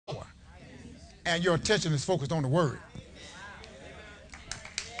and your attention is focused on the word.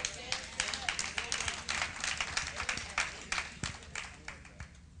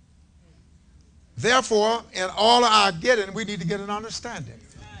 Therefore, in all of our getting, we need to get an understanding.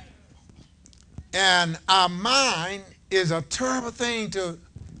 And our mind is a terrible thing to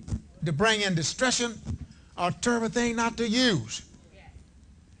bring in distraction, a terrible thing not to use.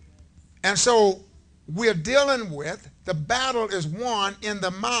 And so we're dealing with, the battle is won in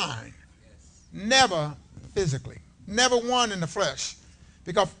the mind, never physically, never won in the flesh.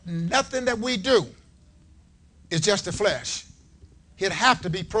 Because nothing that we do is just the flesh. It has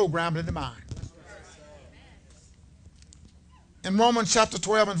to be programmed in the mind. In Romans chapter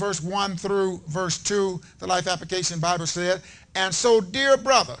 12 and verse 1 through verse 2, the Life Application Bible said, and so, dear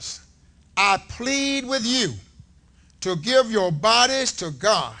brothers, I plead with you to give your bodies to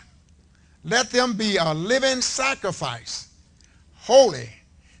God. Let them be a living sacrifice, holy,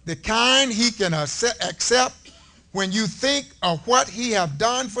 the kind he can accept when you think of what he have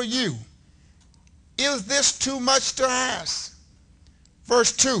done for you. Is this too much to ask?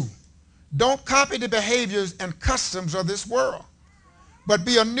 Verse 2, don't copy the behaviors and customs of this world, but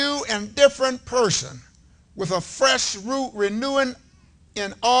be a new and different person with a fresh root renewing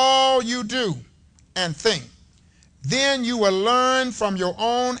in all you do and think. Then you will learn from your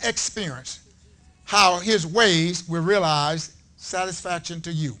own experience how his ways will realize satisfaction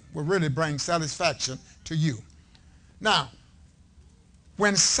to you, will really bring satisfaction to you. Now,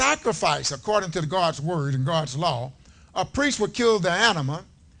 when sacrifice, according to God's word and God's law, a priest would kill the animal,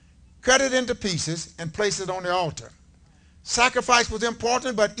 cut it into pieces, and place it on the altar. Sacrifice was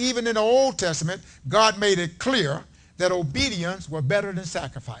important, but even in the Old Testament, God made it clear that obedience was better than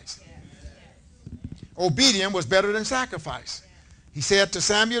sacrifice. Obedience was better than sacrifice. He said to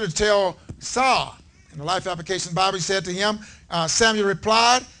Samuel to tell Saul, in the Life Application Bible, he said to him, Samuel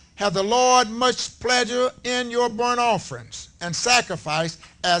replied, have the Lord much pleasure in your burnt offerings and sacrifice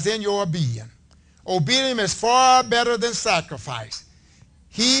as in your obedience. Obedience is far better than sacrifice.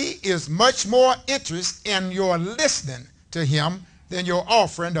 He is much more interested in your listening to him than your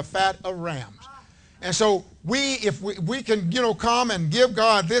offering the fat of rams. And so if we can, come and give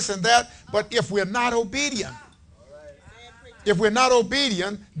God this and that, but if we're not obedient,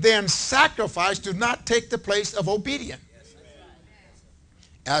 then sacrifice do not take the place of obedience.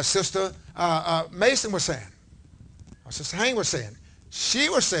 As Sister Mason was saying, or Sister Hayne was saying, she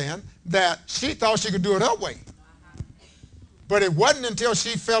was saying that she thought she could do it her way. But it wasn't until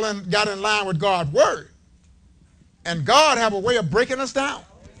she got in line with God's word. And God have a way of breaking us down.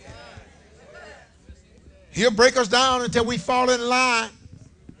 He'll break us down until we fall in line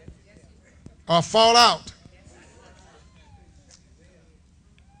or fall out.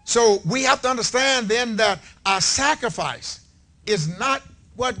 So we have to understand then that our sacrifice is not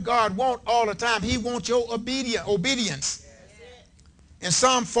what God wants all the time. He wants your obedience. In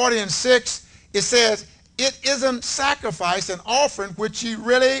Psalm 40 and 6, it says, it isn't sacrifice and offering which you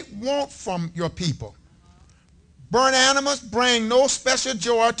really want from your people. Burnt animals bring no special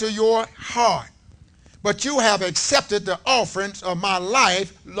joy to your heart, but you have accepted the offerings of my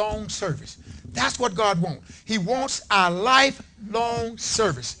lifelong service. That's what God wants. He wants our lifelong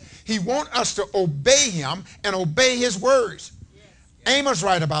service. He wants us to obey him and obey his words. Amos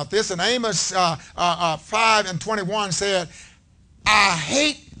writes about this, and Amos 5 and 21 said, I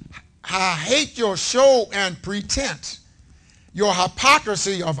hate your show and pretense, your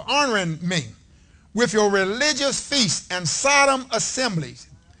hypocrisy of honoring me with your religious feasts and solemn assemblies.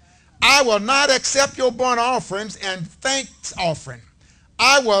 I will not accept your burnt offerings and thanks offering.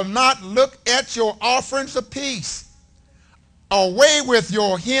 I will not look at your offerings of peace. Away with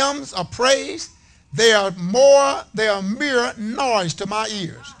your hymns of praise. They are mere noise to my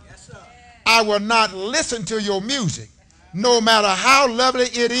ears. Yes, I will not listen to your music, no matter how lovely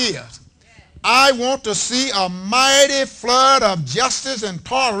it is. I want to see a mighty flood of justice and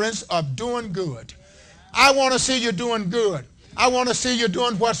tolerance of doing good. I want to see you doing good. I want to see you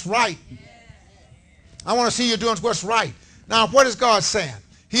doing what's right. I want to see you doing what's right. Now, what is God saying?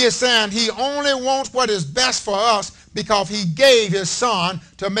 He is saying he only wants what is best for us because he gave his son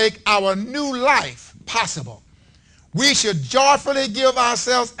to make our new life possible. We should joyfully give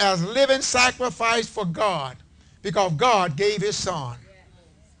ourselves as living sacrifice for God because God gave his son.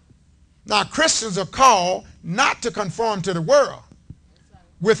 Now, Christians are called not to conform to the world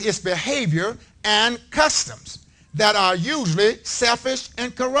with its behavior and customs that are usually selfish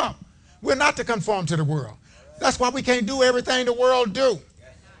and corrupt. We're not to conform to the world. That's why we can't do everything the world do.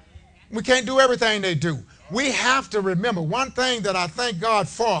 We can't do everything they do. We have to remember one thing that I thank God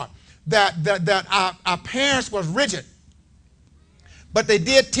for, that our parents was rigid, but they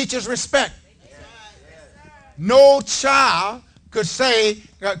did teach us respect. No child could say,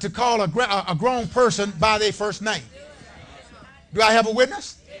 to call a grown person by their first name. Do I have a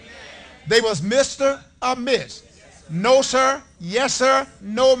witness? They was Mr. or Miss. No, sir. Yes, sir.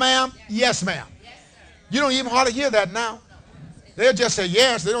 No, ma'am. Yes, ma'am. You don't even hardly hear that now. They'll just say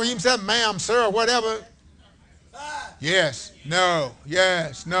yes. They don't even say ma'am, sir, or whatever. Yes, no,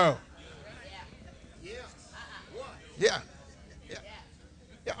 yes, no. Yeah.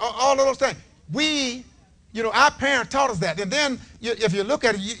 Yeah, all of those things. Our parents taught us that. And then if you look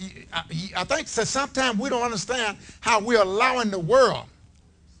at it, I think sometimes we don't understand how we're allowing the world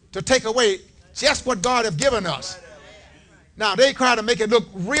to take away just what God has given us. Now, they try to make it look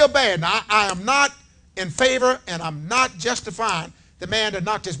real bad. Now, I am not in favor, and I'm not justifying the man that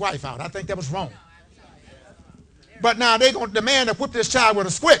knocked his wife out. I think that was wrong. But now the man that whipped his child with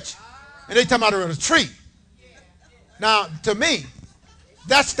a switch, and they talking about it with a tree. Now, to me,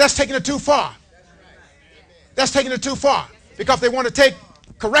 that's taking it too far. That's taking it too far, because they want to take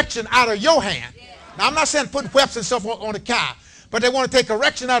correction out of your hand. Now, I'm not saying putting whips and stuff on the car, but they want to take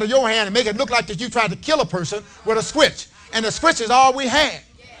correction out of your hand and make it look like that you tried to kill a person with a switch. And the switch is all we had.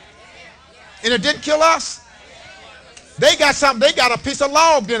 And it didn't kill us. They got something. They got a piece of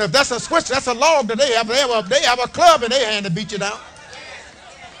log in it. If that's a switch, that's a log that they have. They have a club in their hand to beat you down.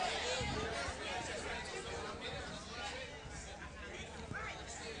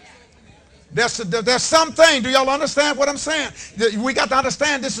 There's something. Do y'all understand what I'm saying? We got to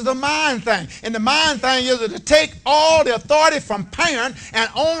understand this is a mind thing. And the mind thing is to take all the authority from parent and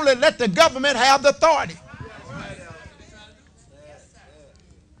only let the government have the authority.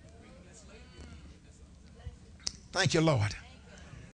 Thank you, Lord.